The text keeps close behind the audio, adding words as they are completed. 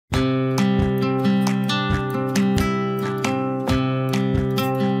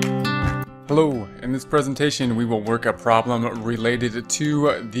Hello, in this presentation we will work a problem related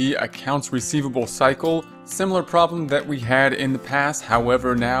to the accounts receivable cycle. Similar problem that we had in the past,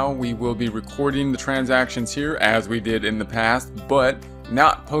 however now we will be recording the transactions here as we did in the past, but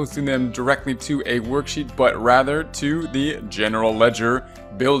not posting them directly to a worksheet, but rather to the general ledger,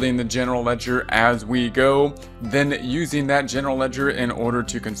 building the general ledger as we go, then using that general ledger in order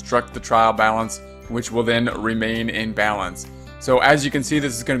to construct the trial balance, which will then remain in balance. So as you can see,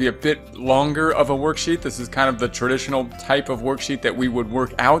 this is going to be a bit longer of a worksheet. This is kind of the traditional type of worksheet that we would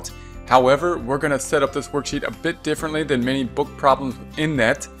work out. However, we're going to set up this worksheet a bit differently than many book problems in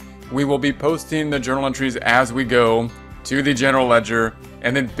that we will be posting the journal entries as we go to the general ledger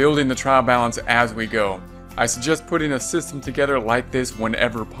and then building the trial balance as we go. I suggest putting a system together like this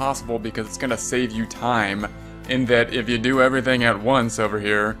whenever possible because it's going to save you time, in that if you do everything at once over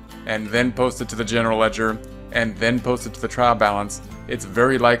here and then post it to the general ledger and then post it to the trial balance, it's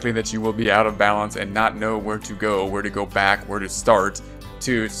very likely that you will be out of balance and not know where to go back, where to start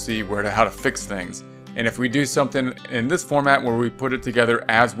to see how to fix things. And if we do something in this format where we put it together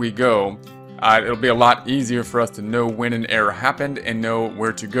as we go, it'll be a lot easier for us to know when an error happened and know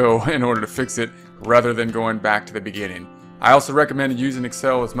where to go in order to fix it rather than going back to the beginning. I also recommend using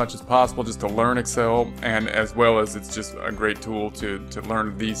Excel as much as possible just to learn Excel, and as well as it's just a great tool to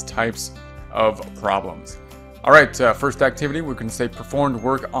learn these types of problems. Alright, first activity, we're going to say performed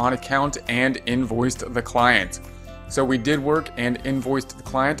work on account and invoiced the client. So we did work and invoiced the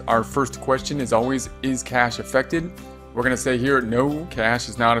client. Our first question is always, is cash affected? We're going to say here, no, cash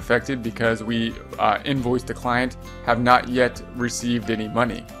is not affected because we invoiced the client, have not yet received any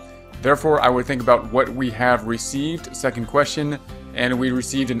money. Therefore, I would think about what we have received, second question, and we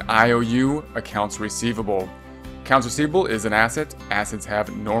received an IOU, accounts receivable. Accounts receivable is an asset. Assets have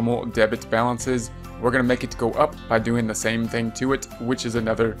normal debit balances. We're going to make it go up by doing the same thing to it, which is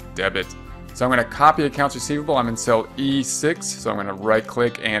another debit. So I'm going to copy accounts receivable. I'm in cell E6, so I'm going to right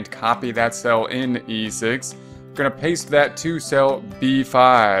click and copy that cell in E6. I'm going to paste that to cell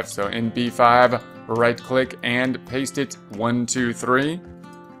B5. So in B5, right click and paste it 1, 2, 3.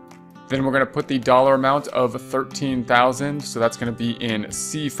 Then we're going to put the dollar amount of 13,000, so that's going to be in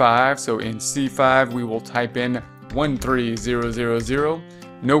C5. So in C5, we will type in 13000.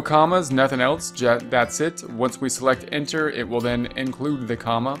 No commas, nothing else, that's it. Once we select enter, it will then include the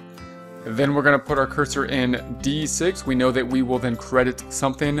comma. Then we're going to put our cursor in D6. We know that we will then credit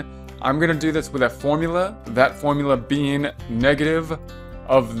something. I'm going to do this with a formula, that formula being negative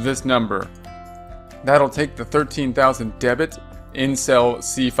of this number. That'll take the 13,000 debit in cell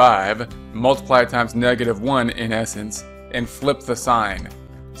C5, multiply it times -1 in essence, and flip the sign.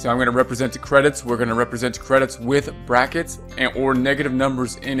 So I'm going to represent the credits. We're going to represent credits with brackets or negative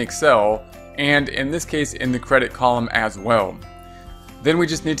numbers in Excel, and in this case in the credit column as well. Then we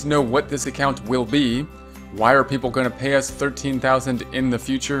just need to know what this account will be. Why are people going to pay us 13,000 in the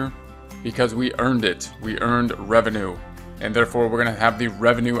future? Because we earned it. We earned revenue. And therefore we're going to have the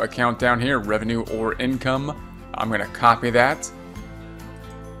revenue account down here, revenue or income. I'm going to copy that.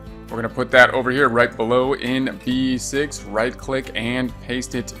 We're going to put that over here right below in B6, right click and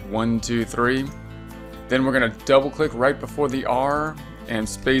paste it 1, 2, 3. Then we're going to double click right before the R and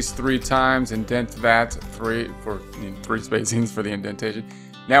space 3 times, indent that 3 spacings for the indentation.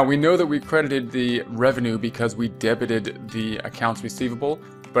 Now we know that we credited the revenue because we debited the accounts receivable,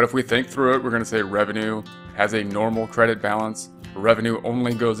 but if we think through it, we're going to say revenue has a normal credit balance. Revenue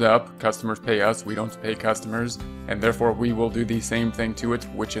only goes up, customers pay us, we don't pay customers, and therefore we will do the same thing to it,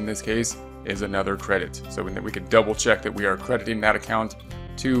 which in this case is another credit. So that we can double check that we are crediting that account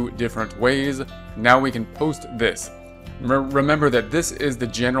 2 different ways. Now we can post this. Remember that this is the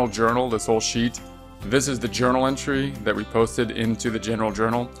general journal, this whole sheet. This is the journal entry that we posted into the general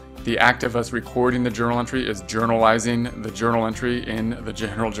journal. The act of us recording the journal entry is journalizing the journal entry in the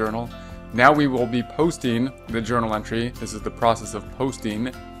general journal. Now we will be posting the journal entry, this is the process of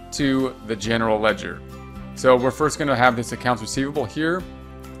posting, to the general ledger. So we're first going to have this accounts receivable here.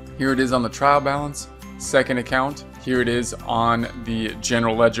 Here it is on the trial balance, second account. Here it is on the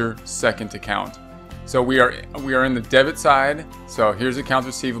general ledger, second account. So we are in the debit side. So here's accounts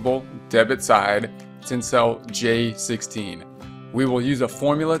receivable, debit side. It's in cell J16. We will use a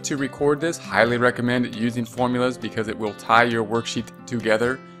formula to record this. Highly recommend using formulas because it will tie your worksheet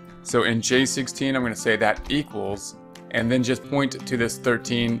together. So in J16, I'm going to say that equals, and then just point to this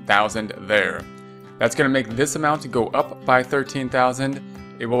 13,000 there. That's going to make this amount go up by 13,000.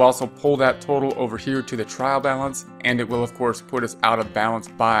 It will also pull that total over here to the trial balance, and it will of course put us out of balance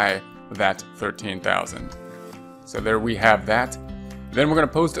by that 13,000. So there we have that. Then we're going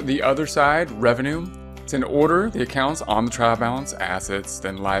to post the other side, revenue. It's in order, the accounts on the trial balance: assets,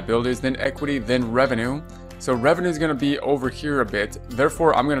 then liabilities, then equity, then revenue. So revenue is going to be over here a bit.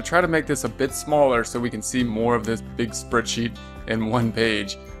 Therefore, I'm going to try to make this a bit smaller so we can see more of this big spreadsheet in one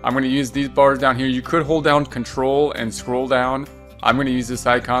page. I'm going to use these bars down here. You could hold down Control and scroll down. I'm going to use this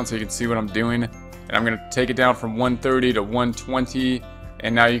icon so you can see what I'm doing. And I'm going to take it down from 130 to 120.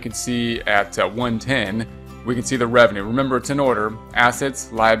 And now you can see at 110, we can see the revenue. Remember, it's in order: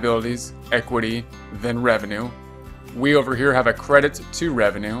 assets, liabilities, equity, then revenue. We over here have a credit to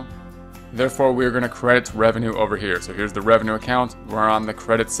revenue. Therefore, we're going to credit revenue over here. So here's the revenue account. We're on the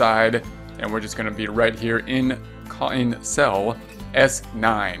credit side, and we're just going to be right here in cell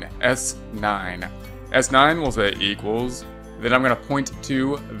S9. S9. S9 will say equals. Then I'm going to point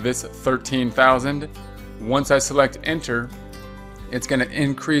to this 13,000. Once I select enter, it's going to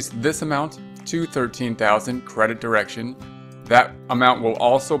increase this amount to 13,000 credit direction. That amount will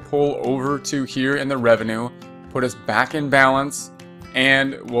also pull over to here in the revenue, put us back in balance,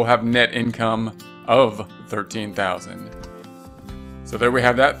 and we'll have net income of 13,000. So there we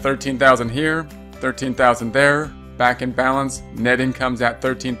have that, 13,000 here, 13,000 there, back in balance. Net income's at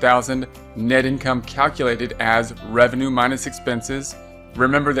 13,000. Net income calculated as revenue minus expenses.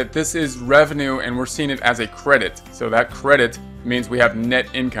 Remember that this is revenue and we're seeing it as a credit. So that credit means we have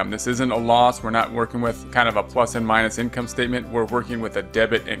net income. This isn't a loss. We're not working with kind of a plus and minus income statement. We're working with a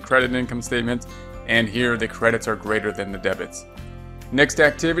debit and credit income statement. And here the credits are greater than the debits. Next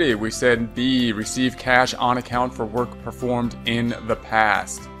activity, we said B, receive cash on account for work performed in the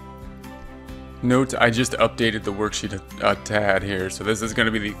past. Note, I just updated the worksheet a tad here. So this is going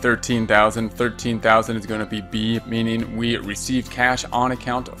to be the 13,000. 13,000 is going to be B, meaning we received cash on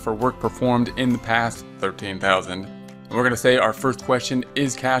account for work performed in the past, 13,000. And we're going to say our first question,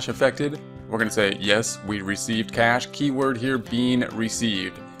 is cash affected? We're going to say yes, we received cash. Keyword here being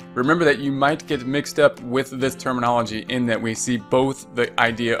received. Remember that you might get mixed up with this terminology in that we see both the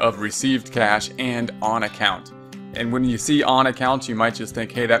idea of received cash and on account. And when you see on account, you might just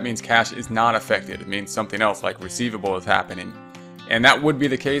think, hey, that means cash is not affected. It means something else like receivable is happening. And that would be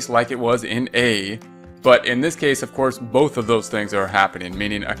the case like it was in A. But in this case, of course, both of those things are happening,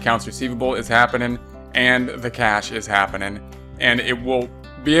 meaning accounts receivable is happening and the cash is happening. And it will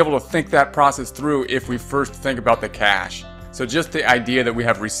be able to think that process through if we first think about the cash. So just the idea that we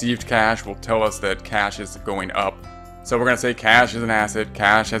have received cash will tell us that cash is going up. So we're going to say cash is an asset,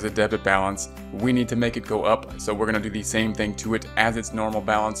 cash has a debit balance. We need to make it go up, so we're going to do the same thing to it as its normal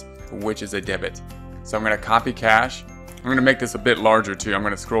balance, which is a debit. So I'm going to copy cash. I'm going to make this a bit larger too. I'm going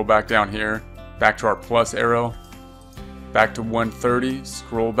to scroll back down here, back to our plus arrow, back to 130,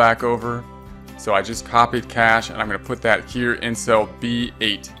 scroll back over. So I just copied cash and I'm going to put that here in cell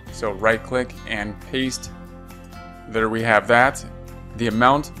B8. So right click and paste. There we have that. The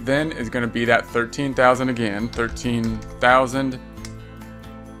amount then is going to be that 13,000 again, 13,000.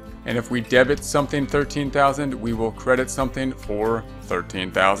 And if we debit something 13,000, we will credit something for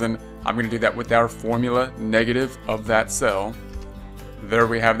 13,000. I'm going to do that with our formula negative of that cell. There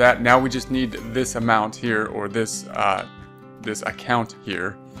we have that. Now we just need this amount here, or this account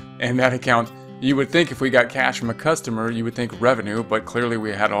here. And that account, you would think if we got cash from a customer, you would think revenue, but clearly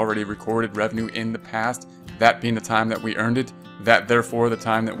we had already recorded revenue in the past, that being the time that we earned it, that therefore the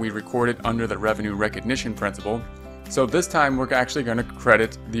time that we recorded under the revenue recognition principle. So this time we're actually going to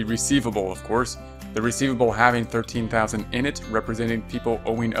credit the receivable, of course. The receivable having 13,000 in it, representing people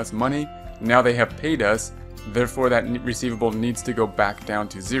owing us money. Now they have paid us, therefore that receivable needs to go back down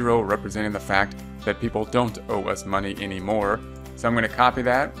to 0, representing the fact that people don't owe us money anymore. So I'm going to copy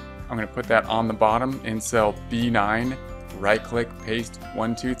that. I'm going to put that on the bottom in cell B9, right click, paste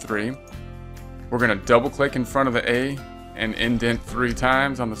 1, 2, 3. We're going to double click in front of the A and indent 3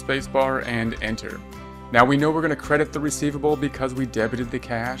 times on the spacebar and enter. Now we know we're going to credit the receivable because we debited the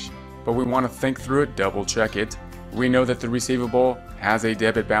cash, but we want to think through it, double check it. We know that the receivable has a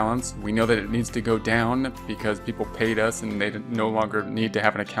debit balance. We know that it needs to go down because people paid us and they no longer need to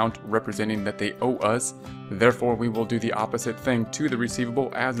have an account representing that they owe us. Therefore, we will do the opposite thing to the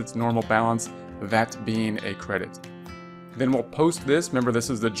receivable as its normal balance, that being a credit. Then we'll post this. Remember, this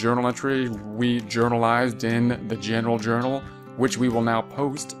is the journal entry we journalized in the general journal, which we will now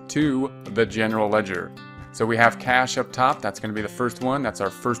post to the general ledger. So we have cash up top. That's going to be the first one. That's our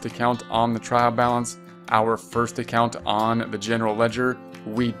first account on the trial balance. Our first account on the general ledger.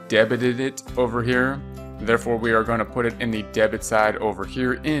 We debited it over here. Therefore, we are going to put it in the debit side over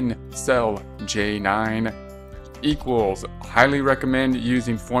here in cell J9. Equals. Highly recommend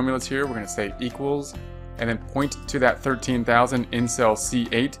using formulas here. We're going to say equals and then point to that 13,000 in cell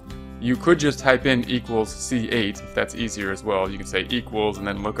C8. You could just type in equals C8 if that's easier as well. You can say equals and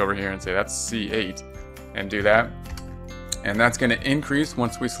then look over here and say that's C8. and do that. And that's going to increase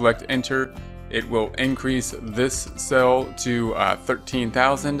once we select enter. It will increase this cell to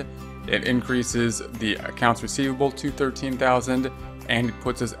 13,000. It increases the accounts receivable to 13,000 and it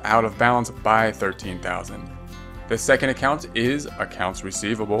puts us out of balance by 13,000. The second account is accounts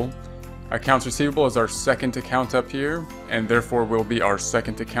receivable. Accounts receivable is our second account up here and therefore will be our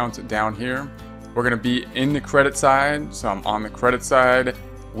second account down here. We're going to be in the credit side, so I'm on the credit side.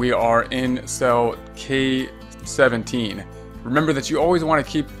 We are in cell K17. Remember that you always want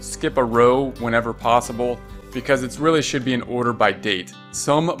to skip a row whenever possible because it really should be in order by date.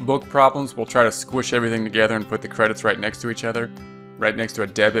 Some book problems will try to squish everything together and put the credits right next to each other, right next to a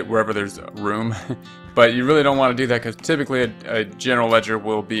debit wherever there's room. But you really don't want to do that because typically a general ledger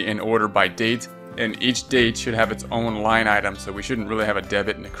will be in order by date and each date should have its own line item, so we shouldn't really have a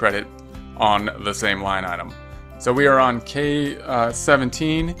debit and a credit on the same line item. So we are on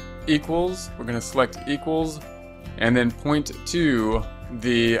K17 equals. We're going to select equals and then point to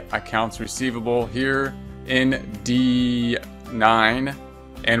the accounts receivable here in D9.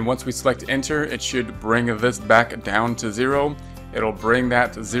 And once we select enter, it should bring this back down to 0. It'll bring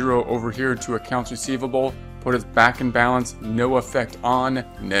that 0 over here to accounts receivable, put us back in balance, no effect on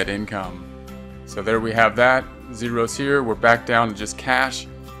net income. So there we have that. Zeros here, we're back down to just cash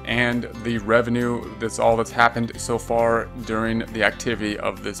and the revenue. That's all that's happened so far during the activity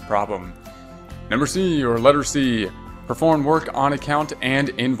of this problem. Number C, or letter C, perform work on account and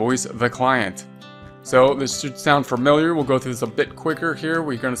invoice the client. So this should sound familiar. We'll go through this a bit quicker here.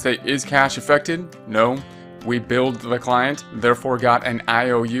 We're going to say, is cash affected? No. We billed the client, therefore got an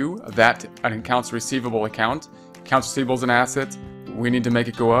IOU, that an accounts receivable account. Accounts receivable is an asset. We need to make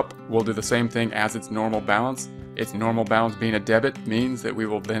it go up. We'll do the same thing as its normal balance. Its normal balance being a debit means that we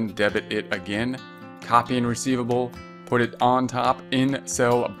will then debit it again. Copy and receivable, put it on top in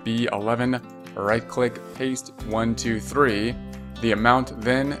cell B11, right click, paste 1, 2, 3. The amount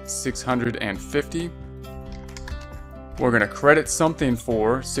then 650. We're going to credit something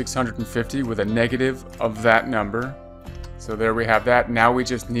for 650 with a negative of that number. So there we have that. Now we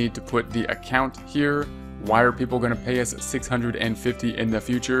just need to put the account here. Why are people going to pay us 650 in the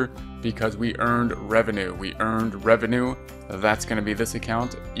future? Because we earned revenue. We earned revenue. That's going to be this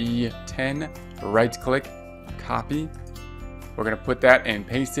account, E10. Right click, copy. We're going to put that and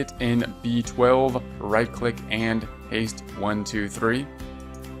paste it in B12. Right click and paste 1, 2, 3.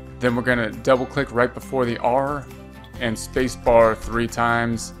 Then we're going to double click right before the R and spacebar 3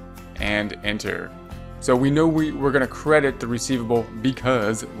 times and enter. So we know we're going to credit the receivable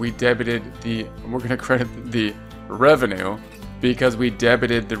because we debited we're going to credit the revenue because we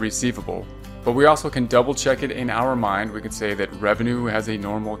debited the receivable. But we also can double check it in our mind. We could say that revenue has a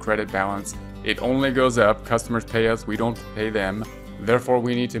normal credit balance. It only goes up. Customers pay us, we don't pay them. Therefore,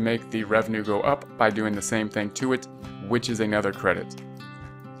 we need to make the revenue go up by doing the same thing to it, which is another credit.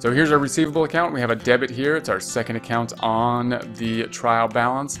 So here's our receivable account. We have a debit here. It's our second account on the trial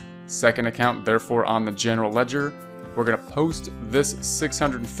balance. Second account, therefore, on the general ledger. We're going to post this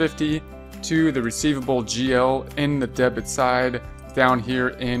 650 to the receivable GL in the debit side down here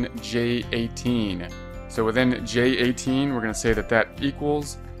in J18. So within J18, we're going to say that that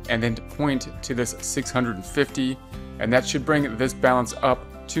equals, and then to point to this 650, and that should bring this balance up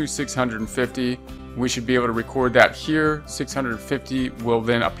to 650. We should be able to record that here. 650 will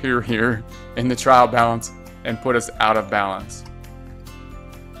then appear here in the trial balance and put us out of balance.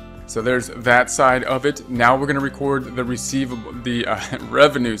 So there's that side of it. Now we're going to record the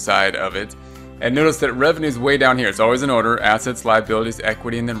revenue side of it. And notice that revenue is way down here. It's always in order: assets, liabilities,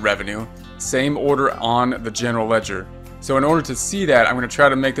 equity, and then revenue. Same order on the general ledger. So in order to see that, I'm going to try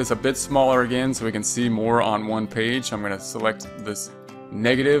to make this a bit smaller again so we can see more on one page. I'm going to select this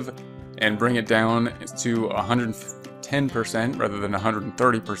negative and bring it down to 110% rather than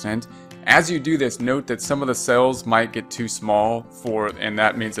 130%. As you do this, note that some of the cells might get too small and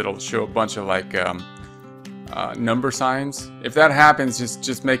that means it'll show a bunch of like number signs. If that happens,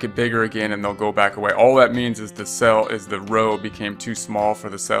 just make it bigger again and they'll go back away. All that means is the row became too small for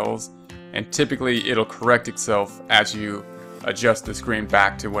the cells, and typically it'll correct itself as you adjust the screen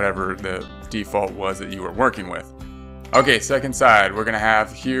back to whatever the default was that you were working with. Okay, second side, we're gonna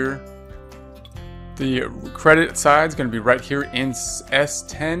have here the credit side is going to be right here in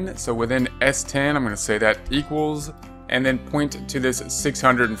S10. So within S10, I'm going to say that equals, and then point to this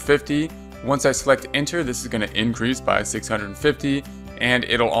 650. Once I select enter, this is going to increase by 650, and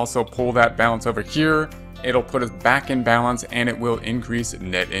it'll also pull that balance over here. It'll put us back in balance, and it will increase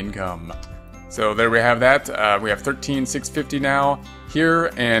net income. So there we have that. We have 13,650 now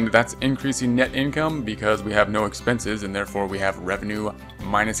here, and that's increasing net income because we have no expenses, and therefore we have revenue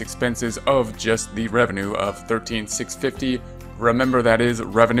minus expenses of just the revenue of 13,650. Remember, that is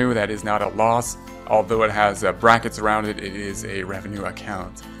revenue, that is not a loss. Although it has brackets around it, it is a revenue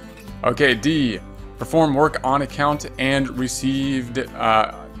account. Okay, D, perform work on account and received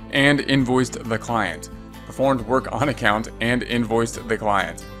and invoiced the client. Performed work on account and invoiced the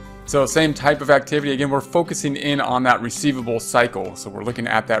client. So same type of activity. Again, we're focusing in on that receivable cycle. So we're looking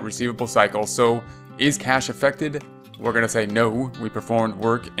at that receivable cycle. So is cash affected? We're going to say no. We performed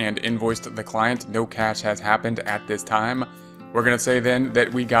work and invoiced the client. No cash has happened at this time. We're going to say then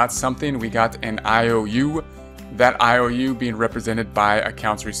that we got something. We got an IOU. That IOU being represented by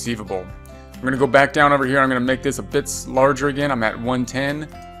accounts receivable. I'm going to go back down over here. I'm going to make this a bit larger again. I'm at 110.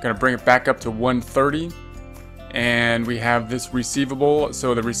 I'm going to bring it back up to 130. And we have this receivable.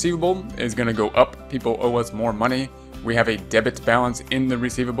 So the receivable is going to go up. People owe us more money. We have a debit balance in the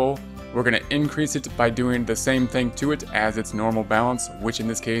receivable. We're going to increase it by doing the same thing to it as its normal balance, which in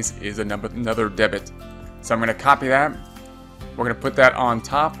this case is another debit. So I'm going to copy that. We're going to put that on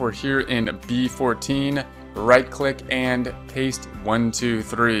top. We're here in B14. Right click and paste 1, 2,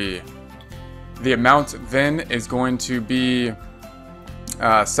 3. The amount then is going to be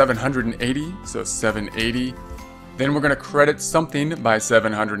 780. So 780. Then we're going to credit something by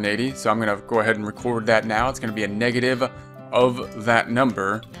 780. So I'm going to go ahead and record that now. It's going to be a negative of that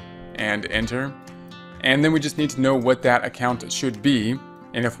number. And enter. And then we just need to know what that account should be.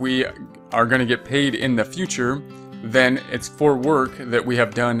 And if we are going to get paid in the future, then it's for work that we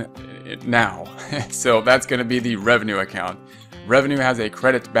have done now. So that's going to be the revenue account. Revenue has a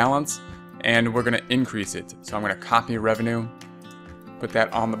credit balance, and we're going to increase it. So I'm going to copy revenue, put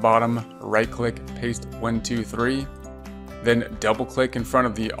that on the bottom, right click, paste 1, 2, 3, then double click in front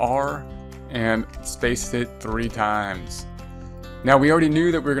of the R and space it 3 times. Now, we already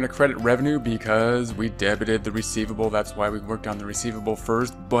knew that we were going to credit revenue because we debited the receivable. That's why we worked on the receivable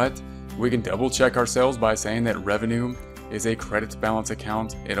first, but we can double check ourselves by saying that revenue is a credit balance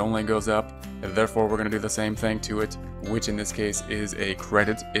account. It only goes up, and therefore we're going to do the same thing to it, which in this case is a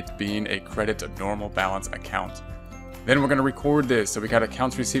credit, it being a credit normal balance account. Then we're going to record this. So we got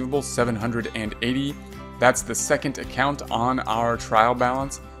accounts receivable 780. That's the second account on our trial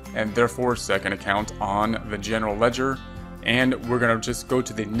balance, and therefore second account on the general ledger. And we're going to just go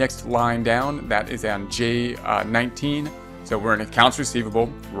to the next line down. That is on J19. So we're in accounts receivable.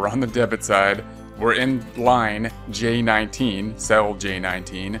 We're on the debit side. We're in line J19, cell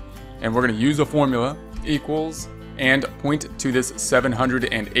J19. And we're going to use a formula, equals, and point to this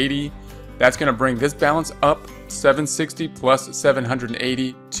 780. That's going to bring this balance up 760 plus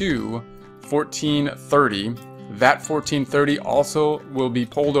 780 to 1430. That 1430 also will be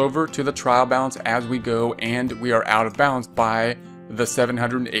pulled over to the trial balance as we go, and we are out of balance by the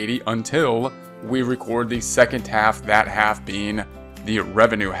 780 until we record the second half, that half being the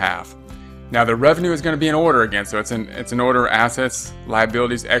revenue half. Now the revenue is going to be in order again, so it's in order assets,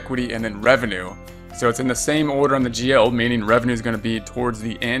 liabilities, equity, and then revenue. So it's in the same order on the GL, meaning revenue is going to be towards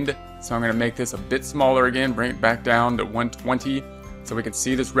the end. So I'm going to make this a bit smaller again, bring it back down to 120 so we can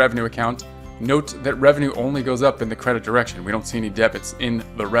see this revenue account. Note that revenue only goes up in the credit direction. We don't see any debits in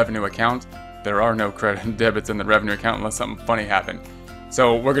the revenue account. There are no credit and debits in the revenue account unless something funny happened.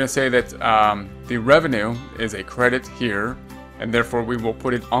 So we're going to say that the revenue is a credit here, and therefore we will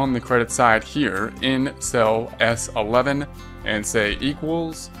put it on the credit side here in cell S11 and say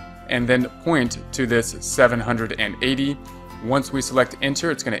equals, and then point to this 780. Once we select enter,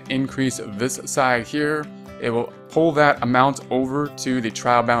 it's going to increase this side here. It will pull that amount over to the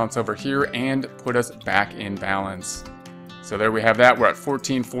trial balance over here and put us back in balance. So there we have that. We're at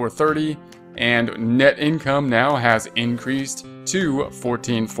 14,430, and net income now has increased to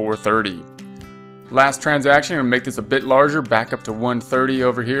 14,430. Last transaction, I'm going to make this a bit larger, back up to 130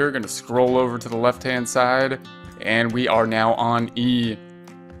 over here. Going to scroll over to the left-hand side, and we are now on E.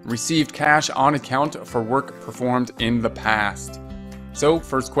 Received cash on account for work performed in the past. So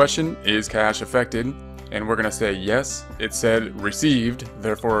first question, is cash affected? And we're going to say yes. It said received,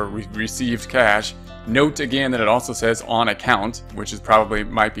 therefore we received cash. Note again that it also says on account, which is probably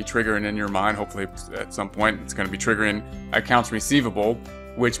might be triggering in your mind. Hopefully at some point it's going to be triggering accounts receivable,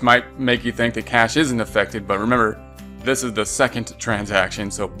 which might make you think that cash isn't affected. But remember, this is the second transaction,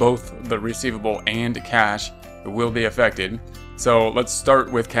 so both the receivable and cash will be affected. So let's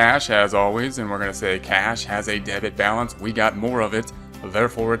start with cash as always, and we're going to say cash has a debit balance. We got more of it,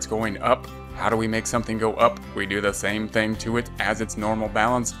 therefore it's going up. How do we make something go up? We do the same thing to it as its normal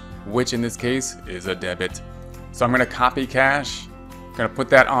balance, which in this case is a debit. So I'm going to copy cash, Gonna put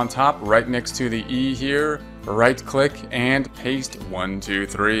that on top right next to the E here, right click and paste 1, 2,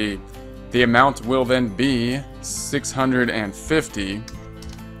 3. The amount will then be 650.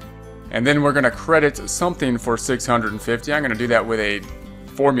 And then we're gonna credit something for 650. I'm gonna do that with a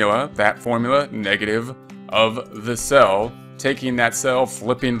formula, negative of the cell, taking that cell,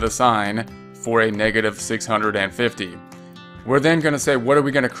 flipping the sign for a negative 650. We're then gonna say, what are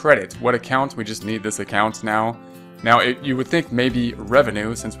we gonna credit? What account? We just need this account now. Now, you would think maybe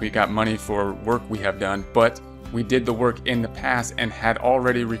revenue, since we got money for work we have done, but we did the work in the past and had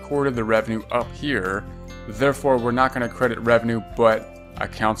already recorded the revenue up here. Therefore, we're not going to credit revenue, but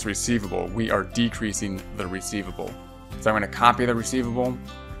accounts receivable. We are decreasing the receivable. So I'm going to copy the receivable.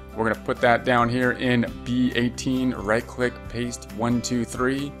 We're going to put that down here in B18, right click, paste 1, 2,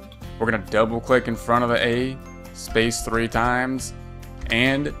 3. We're going to double click in front of the A, space 3 times.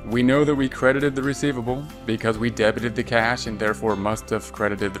 And we know that we credited the receivable because we debited the cash and therefore must have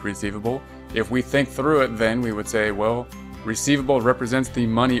credited the receivable. If we think through it, then we would say, well, receivable represents the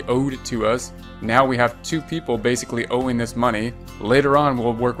money owed to us. Now we have two people basically owing this money. Later on,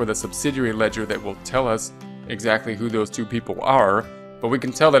 we'll work with a subsidiary ledger that will tell us exactly who those two people are. But we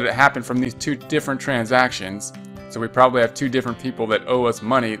can tell that it happened from these two different transactions. So we probably have two different people that owe us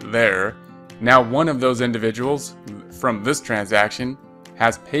money there. Now one of those individuals from this transaction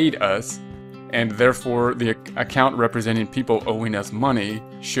has paid us, and therefore the account representing people owing us money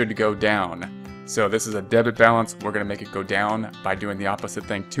should go down. So this is a debit balance. We're going to make it go down by doing the opposite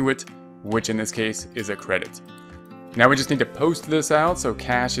thing to it, which in this case is a credit. Now we just need to post this out. So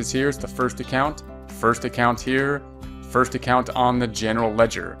cash is here. It's the first account here, first account on the general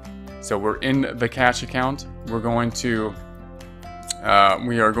ledger. So we're in the cash account. We are going to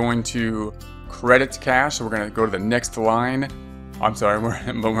credit cash. So we're going to go to the next line. I'm sorry,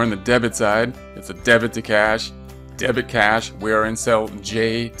 we're in the debit side. It's a debit to cash, debit cash. We are in cell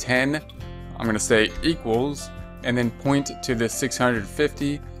J10. I'm going to say equals, and then point to the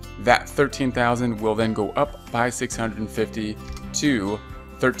 650. That 13,000 will then go up by 650 to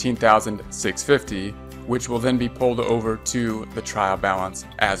 13,650, which will then be pulled over to the trial balance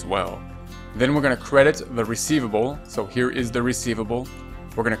as well. Then we're going to credit the receivable. So here is the receivable.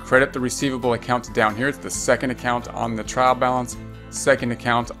 We're going to credit the receivable account down here. It's the second account on the trial balance, second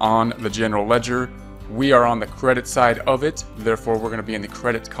account on the general ledger. We are on the credit side of it, therefore we're going to be in the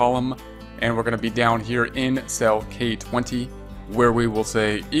credit column, and we're going to be down here in cell K20, where we will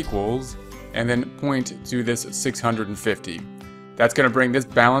say equals, and then point to this 650. That's going to bring this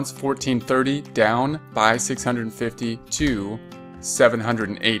balance 1430 down by 650 to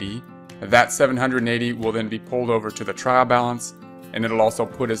 780. That 780 will then be pulled over to the trial balance, and it'll also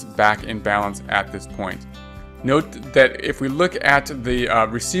put us back in balance at this point. Note that if we look at the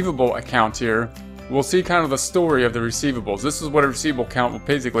receivable account here, we'll see kind of the story of the receivables. This is what a receivable account will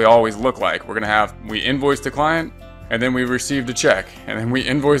basically always look like. We're going to have, we invoiced the client, and then we received a check. And then we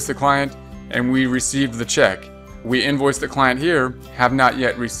invoiced the client, and we received the check. We invoiced the client here, have not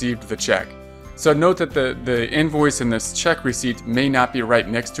yet received the check. So note that the invoice and this check receipt may not be right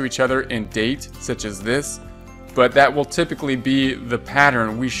next to each other in date, such as this. But that will typically be the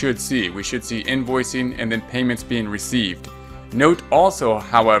pattern we should see. We should see invoicing and then payments being received. Note also,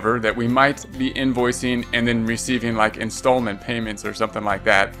 however, that we might be invoicing and then receiving like installment payments or something like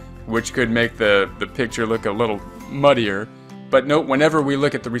that, which could make the picture look a little muddier. But note, whenever we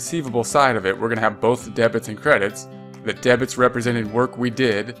look at the receivable side of it, we're going to have both debits and credits. The debits represented work we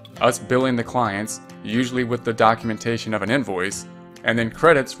did, us billing the clients, usually with the documentation of an invoice, and then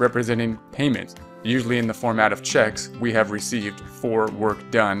credits representing payment, usually in the format of checks we have received for work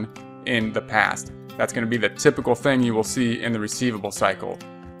done in the past. That's going to be the typical thing you will see in the receivable cycle.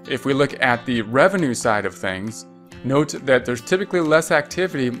 If we look at the revenue side of things, note that there's typically less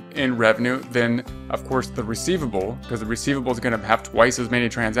activity in revenue than, of course, the receivable, because the receivable is going to have twice as many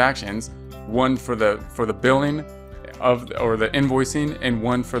transactions, one for the billing or the invoicing, and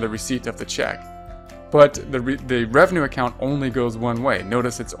one for the receipt of the check. But the revenue account only goes one way.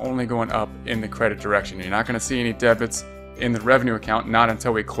 Notice it's only going up in the credit direction. You're not going to see any debits in the revenue account, not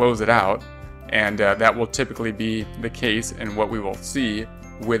until we close it out. And that will typically be the case and what we will see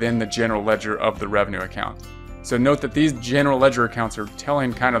within the general ledger of the revenue account. So note that these general ledger accounts are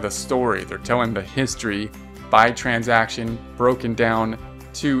telling kind of the story. They're telling the history by transaction broken down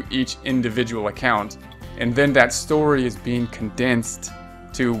to each individual account. And then that story is being condensed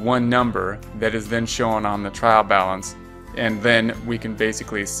to one number that is then shown on the trial balance, and then we can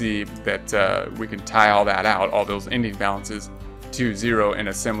basically see that we can tie all that out, all those ending balances, to zero in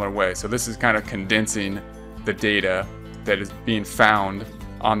a similar way. So this is kind of condensing the data that is being found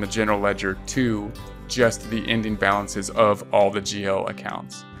on the general ledger to just the ending balances of all the GL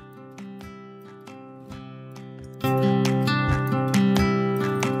accounts.